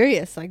 I'm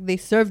curious. Like they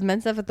served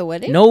mensaf at the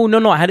wedding? No.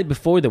 I had it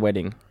before the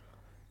wedding.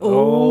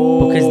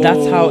 Oh, Because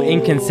that's how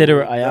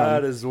inconsiderate I am.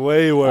 That is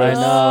way worse.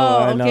 I know,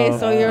 I Okay, know,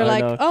 so you're I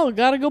like, know. oh,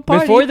 gotta go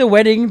party. Before the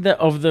wedding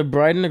of the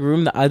bride and the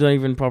groom that I don't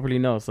even properly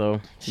know. So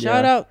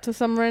Shout yeah. out to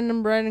some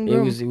random bride and It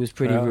groom. was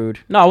pretty Yeah. rude.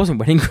 No, I wasn't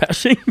wedding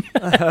crashing.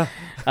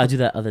 I'll do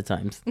that other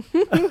times.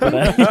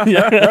 But,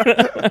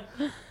 yeah.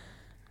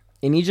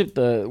 In Egypt,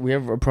 we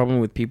have a problem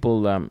with people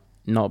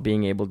not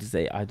being able to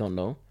say "I don't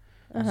know."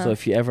 Uh-huh. So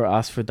if you ever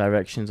ask for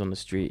directions on the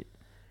street,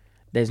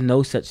 there's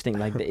no such thing.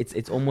 Like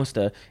it's almost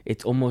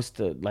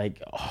like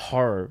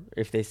horror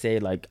if they say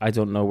like "I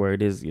don't know where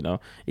it is."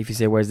 If you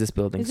say "Where's this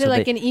building?" Is it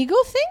like an ego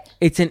thing?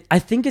 I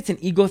think it's an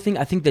ego thing.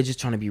 I think they're just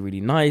trying to be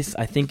really nice.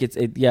 I think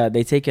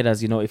they take it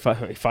as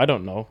if I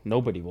don't know,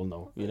 nobody will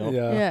know.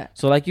 Yeah.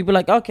 So like you'd be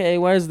like, okay,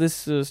 where's this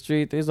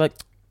street? He's like,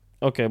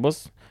 okay,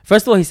 boss.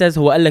 First of all, he says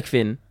هو قال لك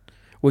فين,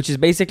 which is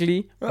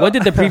basically what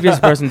did the previous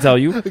person tell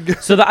you,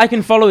 so that I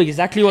can follow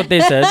exactly what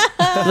they said.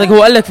 It's like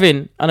هو قال لك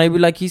فين, and I'd be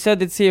like, he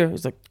said it's here.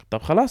 It's like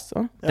طب خلاص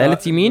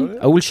ثالث يمين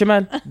أول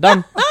شمال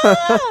done.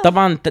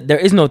 طبعا there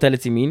is no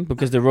ثالث يمين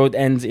because the road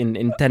ends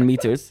in 10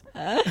 meters.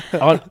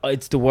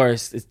 It's the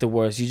worst.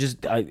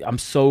 I'm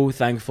so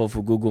thankful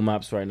for Google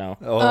Maps right now.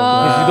 Oh,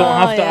 Because you don't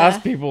have to yeah.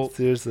 ask people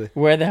seriously.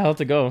 where the hell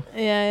to go.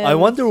 Yeah. I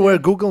wonder where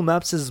Google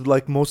Maps is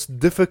like most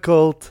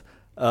difficult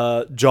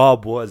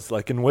job was,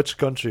 like in which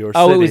country or city.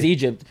 Oh, it was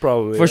Egypt.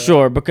 Probably. For yeah.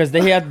 sure, because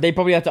they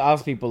probably had to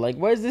ask people like,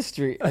 "Where's this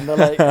street?" And they're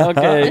like,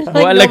 "Okay, Like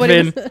well, like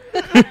nobody Finn."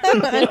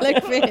 was-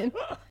 like Finn.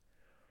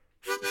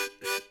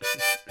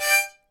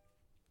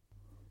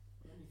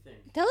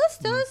 Tell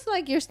us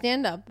like your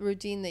stand-up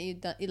routine that you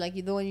done, like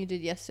the one you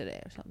did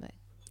yesterday or something.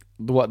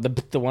 What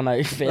the one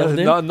I failed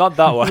in? Not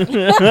that one.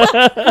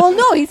 Well,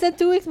 no, he said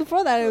 2 weeks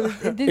before that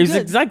it did It was the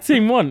good. exact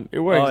same one. It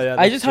works. Oh, yeah, I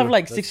that's just have true.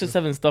 like That's 6 or true.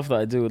 7 stuff that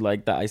I do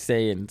like that I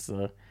say, and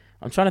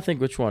I'm trying to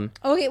think which one.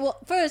 Okay, well,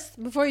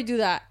 first before you do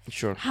that,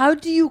 Sure. how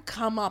do you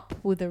come up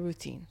with a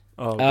routine?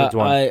 Oh, good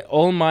one.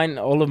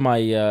 All of my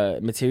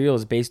material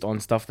is based on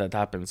stuff that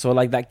happened. So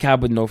like that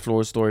cab with no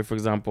floor story, for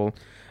example.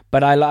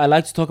 But I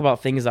like to talk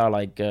about things that are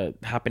like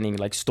happening,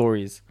 like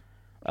stories.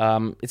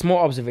 It's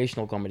more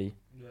observational comedy.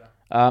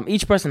 Yeah.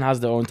 Each person has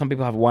their own. Some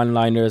people have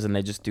one-liners and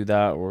they just do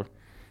that, or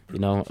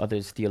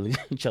others steal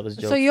each other's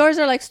jokes. So yours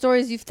are like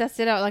stories you've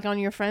tested out like on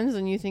your friends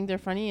and you think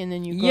they're funny and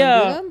then you go and do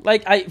Yeah, them?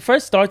 like I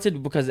first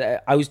started because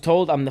I was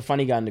told I'm the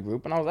funny guy in the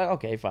group, and I was like,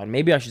 okay, fine,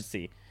 maybe I should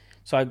see.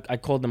 So I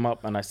called them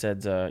up and I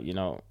said,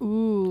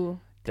 Ooh,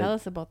 The- tell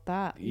us about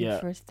that. Your Yeah.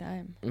 first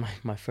time.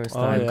 my first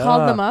Oh, time. You yeah.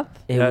 called them up.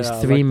 It Yeah, was yeah,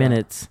 I 3 like that.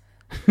 minutes.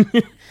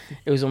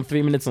 It was on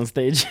 3 minutes on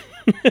stage.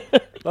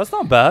 That's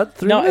not bad.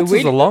 3 No, minutes it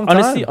is a long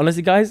time.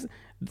 honestly, guys,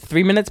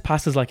 3 minutes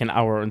passes like an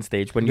hour on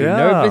stage when you're Yeah.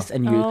 nervous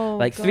and you Oh,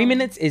 like 3 God.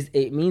 minutes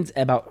it means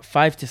about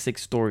 5 to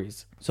 6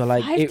 stories. So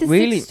like 5 it to 6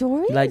 really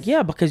stories? like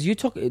yeah, because you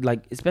talk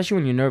like especially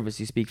when you're nervous,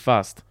 you speak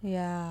fast.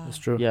 Yeah. That's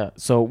true. Yeah.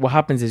 So what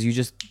happens is you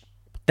just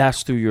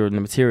dash through your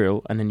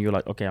material and then you're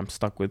like, okay, I'm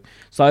stuck with.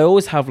 So I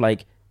always have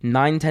like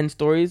 9-10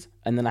 stories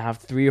and then I have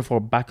 3 or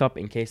 4 backup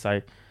in case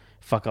I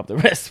fuck up the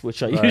rest,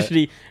 which I Right.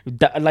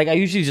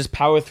 usually just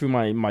power through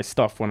my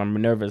stuff when I'm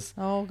nervous.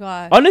 Oh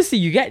god. Honestly,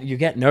 you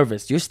get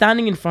nervous. You're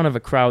standing in front of a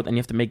crowd and you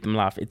have to make them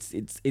laugh.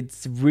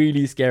 It's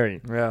really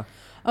scary. Yeah.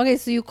 Okay,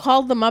 so you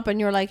called them up and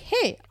you're like,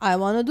 "Hey, I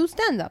want to do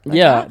stand up."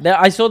 Yeah,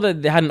 I saw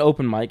that they had an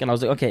open mic and I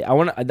was like, okay,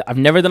 I've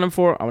never done it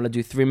before. I want to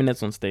do 3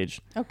 minutes on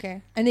stage.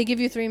 Okay. And they give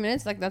you 3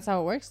 minutes, like that's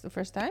how it works the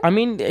first time? I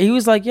mean, he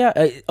was like, yeah,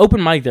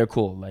 open mic, they're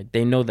cool. Like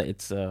they know that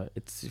it's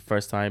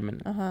first time and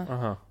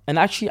Uh-huh. and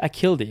actually I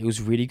killed it. It was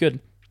really good.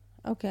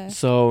 Okay.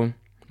 So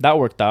that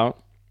worked out.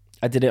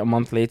 I did it a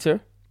month later.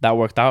 That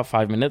worked out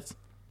 5 minutes.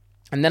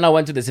 And then I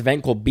went to this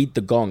event called Beat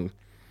the Gong,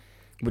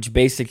 which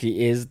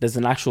basically is there's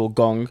an actual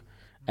gong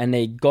and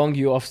they gong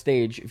you off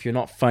stage if you're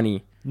not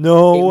funny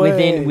No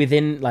way.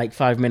 within like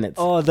 5 minutes.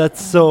 Oh,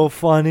 that's so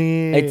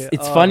funny. It's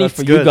Oh, funny that's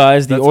for you good.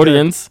 guys, the That's good.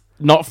 audience.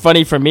 Not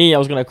funny for me. I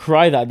was gonna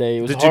cry that day.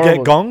 It was Did horrible. you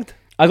get gonged?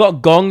 I got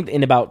gonged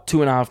in about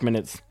 2.5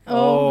 minutes.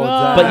 Oh,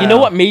 God. But you know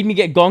what made me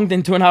get gonged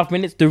in 2.5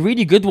 minutes? The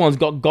really good ones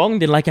got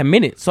gonged in like a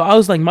minute. So I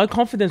was like, my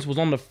confidence was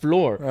on the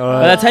floor.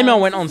 By the time I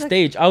went on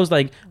stage, I was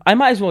like, I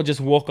might as well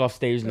just walk off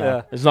stage now.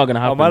 Yeah. It's not gonna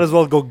I happen. might as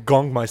well go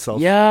gong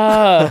myself.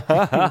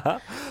 Yeah.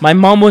 My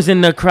mom was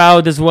in the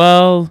crowd as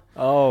well.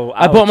 Oh,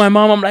 I brought my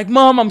mom. I'm like,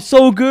 Mom, I'm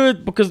so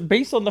good, because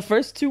based on the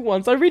first 2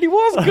 ones, I really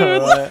was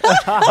good.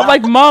 I'm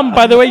like, Mom,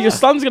 by the way, your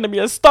son's gonna be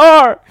a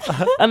star,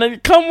 and then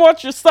come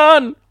watch your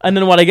son. And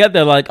then when I get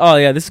there, like, oh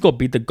yeah, this is gonna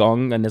beat the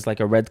gong, and there's like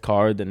a red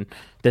card, and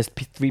there's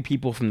 3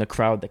 people from the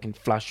crowd that can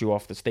flash you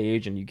off the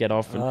stage, and you get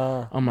off. And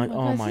I'm like,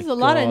 oh my This is god,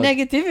 a lot of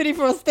negativity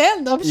for a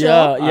stand-up show.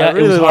 Yeah, yeah, I it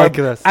really was like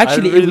horrible. this.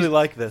 Actually, I really it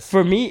was, like this.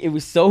 for me, it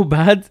was so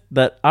bad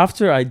that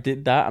after I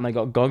did that and I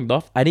got gonged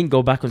off, I didn't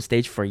go back on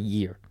stage for a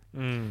year.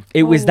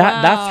 It was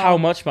that's how wow.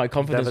 much my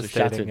confidence was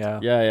Devastating,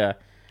 shattered. yeah.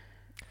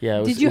 Yeah. It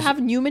was, Did you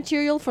have new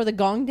material for the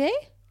Gong Day?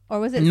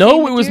 Or was it No,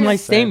 same it was my material?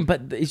 same,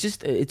 but it's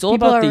just it's all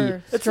People about are the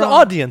It's the strong.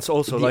 audience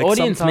also. the like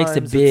audience makes a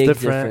sometimes big it's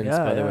different. difference.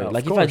 By the way, of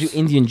like if I do course.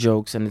 Indian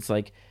jokes and it's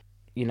like,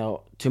 you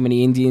know, too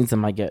many Indians, I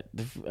might get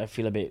I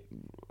feel a bit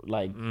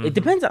like it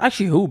depends on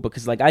actually who,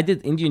 because like I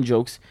did Indian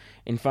jokes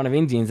in front of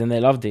Indians and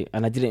they loved it,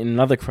 and I did it in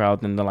another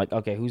crowd and they're like,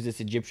 okay, who's this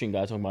Egyptian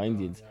guy talking about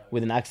Indians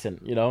with an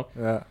accent, you know?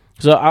 Yeah.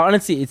 So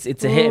honestly, it's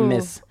a hit and Ooh.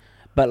 miss.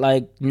 But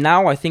like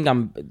now, I think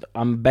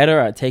I'm better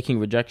at taking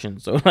rejection.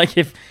 So like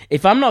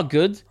if I'm not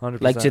good,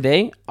 100%. like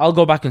today, I'll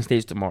go back on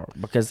stage tomorrow,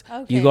 because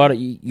Okay. you gotta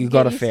Get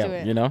gotta used to fail.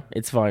 it. You know,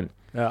 it's fine.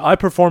 Yeah, I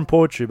perform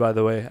poetry, by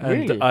the way, and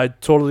Really? I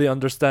totally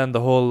understand the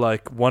whole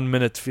like 1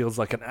 minute feels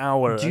like an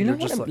hour. Do you and know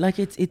you're what? just Like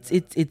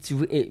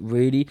it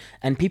really,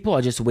 and people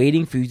are just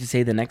waiting for you to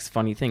say the next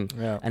funny thing.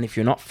 Yeah. And if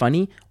you're not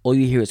funny, all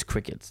you hear is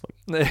crickets.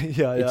 Like,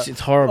 yeah, yeah. it's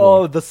horrible.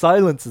 Oh, the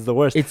silence is the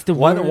worst. It's the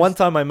one worst.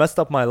 time I messed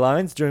up my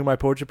lines during my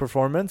poetry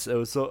performance. It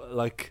was so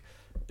like,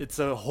 it's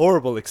a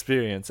horrible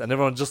experience, and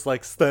everyone just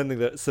like standing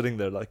there, sitting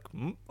there, like,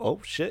 oh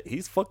shit,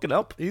 he's fucking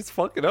up.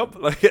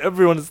 Like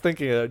everyone is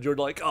thinking it. You're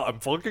like, oh, I'm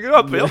fucking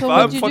up. Yep, So I'm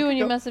what did you do fucking when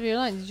you up. messed up your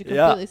line? Did you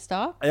Yeah. completely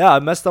stop? Yeah, I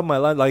messed up my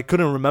line. Like, I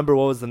couldn't remember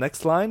what was the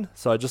next line,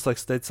 so I just like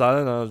stayed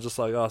silent, and I was just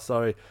like, "Oh,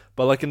 sorry."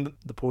 But like in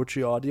the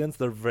poetry audience,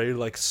 they're very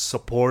like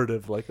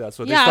supportive, like that.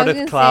 So they I was started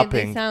gonna say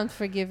clapping. they sound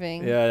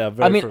forgiving. Yeah,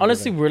 very I mean, forgiving.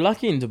 honestly, we're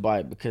lucky in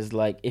Dubai, because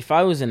like if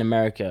I was in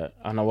America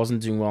and I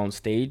wasn't doing well on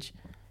stage,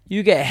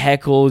 you get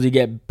heckled, you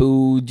get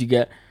booed, you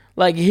get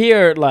like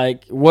here, like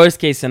worst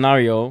case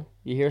scenario,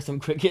 you hear some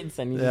crickets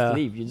and you Yeah. just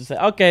leave. You just say,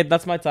 okay,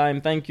 that's my time,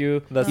 thank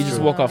you. That's you just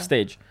true. walk off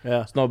stage.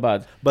 Yeah, It's not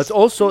bad. but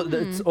also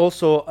it's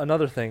also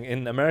another thing in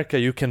America.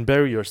 You can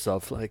bury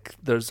yourself. Like,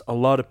 there's a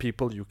lot of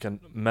people you can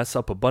mess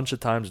up a bunch of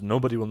times.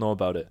 Nobody will know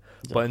about it.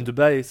 But in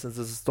Dubai, since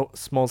it's a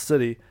small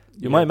city,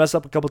 you Yeah. might mess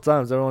up a couple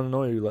times. Everyone will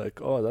know you. Like,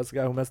 oh, that's the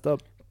guy who messed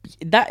up.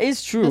 That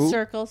is true. The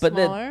circle but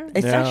smaller.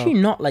 it's Yeah. actually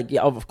not like,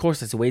 yeah, of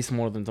course it's way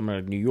smaller than somewhere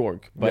like New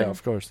York, but yeah, of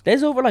course.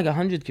 there's over like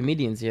 100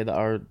 comedians here that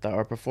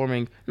are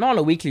performing, not on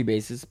a weekly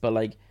basis, but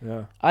like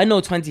Yeah. I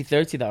know 20,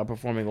 30 that are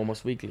performing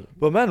almost weekly.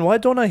 But man, why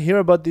don't I hear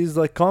about these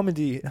like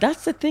comedy?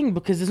 That's the thing,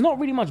 because there's not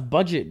really much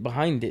budget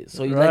behind it.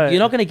 So Right. like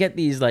you're not gonna get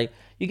these, like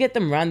you get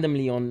them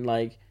randomly on,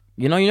 like,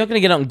 you know, you're not gonna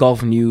get it on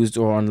Golf News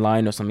or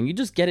online or something. You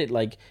just get it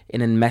like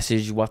in a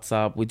message,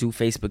 WhatsApp. We do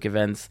Facebook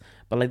events,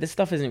 but like this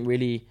stuff isn't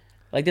really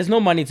like, there's no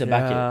money to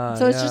back it.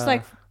 So it's just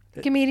like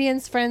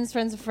comedians, friends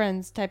of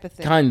friends type of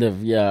thing. Kind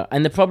of, yeah.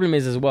 And the problem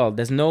is as well,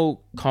 there's no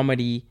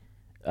comedy,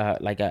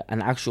 like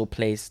an actual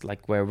place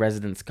like where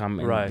residents come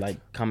and Right. like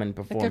come and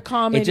perform. a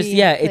comedy It's just,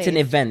 yeah, it's an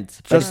place. event.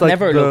 But Just it's like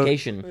never a the-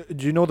 location.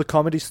 Do you know the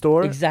Comedy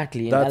Store?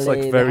 Exactly. In That's, LA,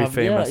 like, they very have-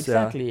 famous, yeah.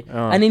 exactly.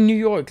 Yeah. And in New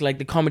York, like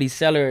the Comedy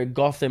Cellar,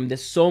 Gotham,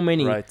 there's so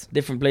many Right.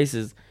 different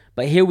places.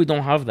 But here we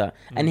don't have that.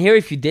 And here,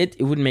 if you did,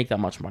 it wouldn't make that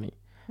much money.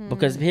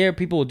 Because here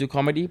people will do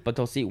comedy, but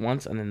they'll see it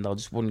once and then they'll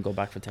just wouldn't go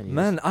back for 10 years.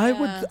 Man,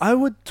 Yeah. I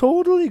would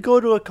totally go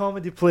to a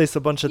comedy place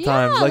a bunch of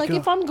times. Like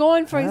if I'm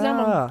going, for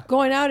example, Yeah. I'm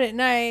going out at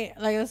night,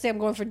 like let's say I'm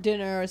going for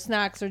dinner or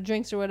snacks or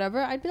drinks or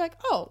whatever, I'd be like,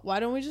 oh, why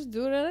don't we just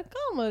do it at a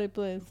comedy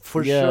place?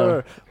 for Yeah.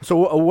 sure. So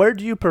where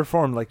do you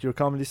perform like your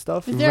comedy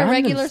stuff? Is there a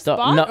Random regular stuff.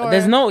 spot? No, or?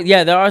 there's no.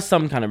 Yeah, there are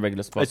some kind of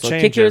regular spots. It So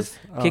changes.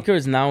 Kicker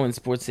is now in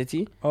Sports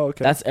City. Oh,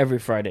 okay. That's every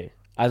Friday.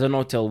 I don't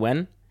know till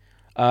when.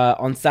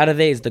 On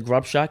Saturday is the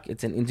Grub Shack.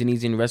 It's an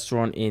Indonesian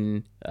restaurant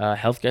in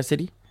Healthcare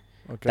City.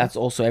 okay. That's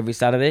also every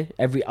Saturday,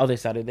 every other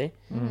Saturday.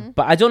 Mm-hmm.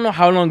 But I don't know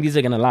how long these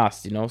are gonna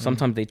last. You know,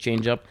 sometimes they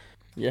change up.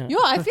 Yeah. Yo,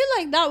 I feel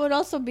like that would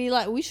also be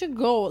like we should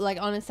go like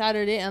on a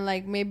Saturday and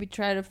like maybe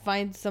try to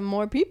find some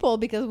more people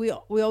because we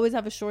always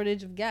have a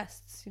shortage of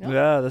guests. You know,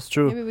 Yeah, that's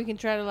true. maybe we can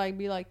try to like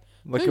be like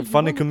Like "Hey, a you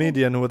funny wanna go?"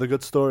 comedian with a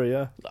good story.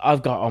 Yeah.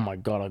 I've got. Oh my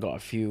god, I got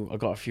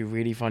a few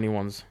really funny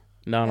ones.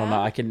 No. Yeah?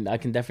 I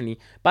can definitely.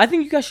 But I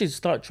think you guys should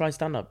try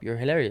stand up. You're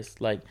hilarious.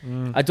 Like,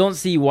 I don't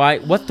see why.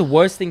 What the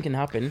worst thing can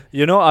happen?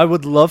 You know, I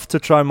would love to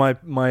try my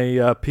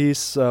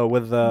piece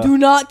with. Do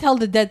not tell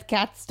the dead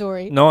cat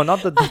story. No,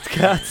 not the dead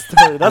cat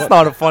story. That's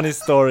not a funny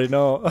story.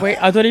 No. Wait,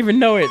 I don't even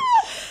know it.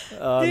 Dude,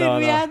 no,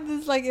 we no. had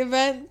this like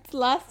event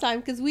last time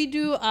because we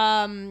do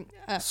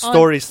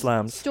Story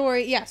slams.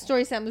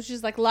 story slams, which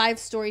is like live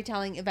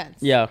storytelling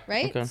events. Yeah,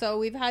 Right. okay. So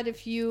we've had a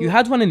few. You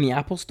had one in the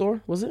Apple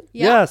Store, was it?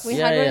 Yes. we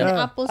Yeah, had one in the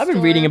yeah. Apple I've been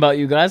Store. reading about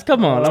you guys.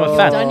 Come on, I'm a Oh.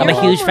 fan. Done I'm your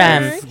a huge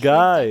fan. homework. This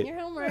guy. You've done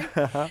your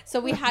homework. So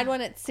we had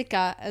one at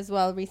Sika as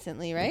well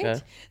recently, right?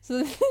 Okay.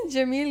 So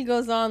Jamil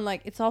goes on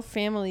like it's all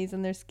families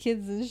and there's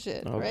kids and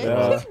shit, Oh, right?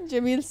 God.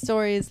 Jamil's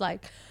story is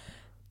like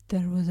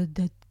there was a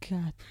dead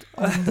cat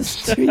on the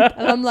street,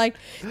 and I'm like,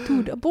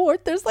 dude,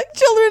 abort! There's like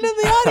children in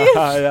the audience.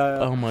 Yeah.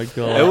 Oh my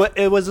god.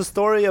 It was a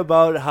story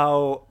about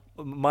how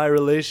my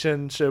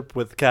relationship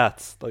with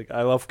cats. Like,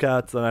 I love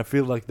cats, and I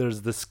feel like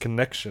there's this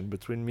connection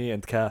between me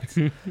and cats.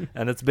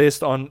 And it's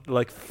based on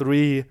like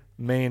 3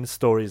 main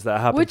stories that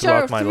happened Which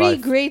are throughout my 3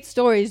 life. great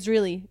stories,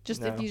 really.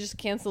 Just if Yeah. you just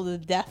cancel the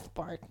death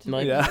part.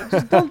 Like, Yeah.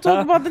 just don't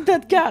talk about the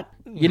dead cat.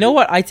 You know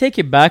what? I take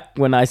it back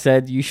when I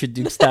said you should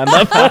do stand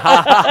up.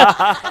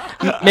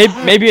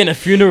 maybe in a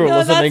funeral No,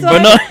 or something, that's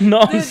but why-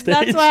 not on Dude, stage.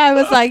 that's why I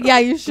was like, yeah,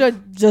 you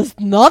should just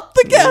not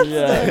the cats.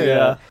 Yeah.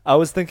 Yeah. I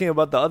was thinking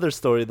about the other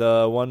story,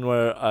 the one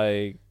where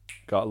I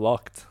got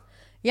locked.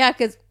 Yeah,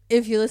 because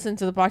if you listen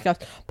to the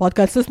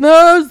podcast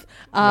listeners,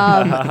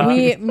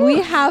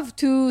 we have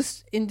 2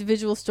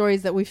 individual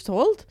stories that we've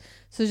told.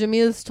 So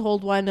Jamil's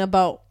told one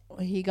about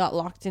he got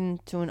locked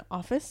into an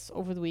office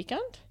over the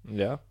weekend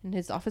Yeah. in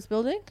his office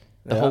building.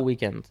 The whole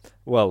weekend.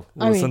 Well,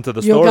 I listen mean, to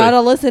the you story. gotta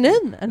listen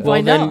in and Well,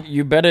 find then out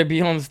you better be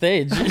on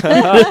stage.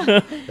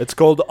 It's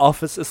called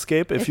Office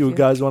Escape if If you you-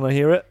 guys want to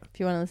hear it. if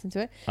you want to listen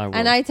to it. I will.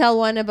 And I tell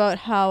one about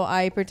how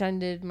I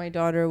pretended my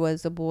daughter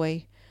was a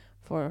boy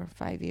for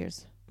 5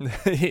 years.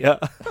 Yeah.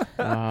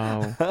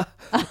 Wow.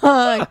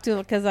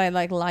 Because I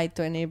like lied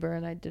to a neighbor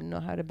and I didn't know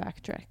how to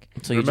backtrack.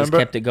 So you just Remember-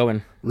 kept it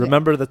going.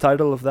 Remember the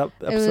title of that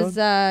It episode?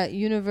 was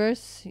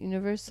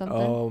universe something.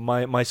 Oh,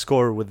 my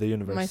score with the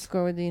universe. My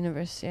score with the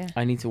universe, yeah.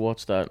 I need to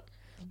watch that.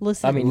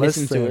 Listen. I mean,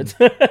 listen to Listen.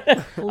 it.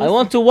 I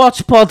want to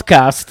watch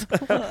podcast.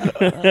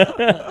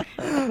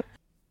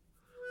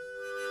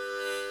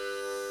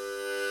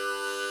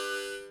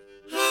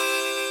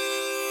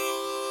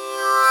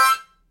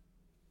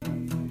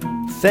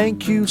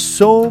 Thank you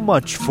so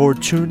much for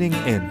tuning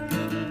in.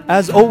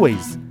 As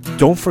always,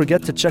 don't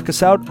forget to check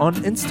us out on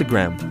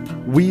Instagram.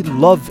 We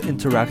love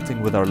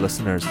interacting with our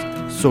listeners,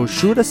 so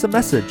shoot us a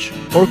message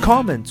or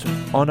comment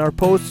on our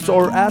posts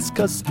or ask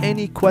us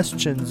any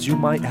questions you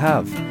might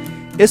have.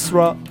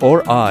 Isra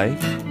or I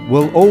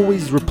will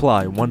always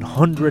reply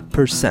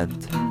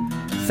 100%.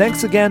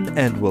 Thanks again,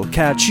 and we'll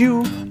catch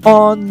you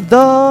on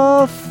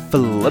the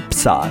flip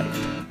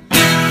side.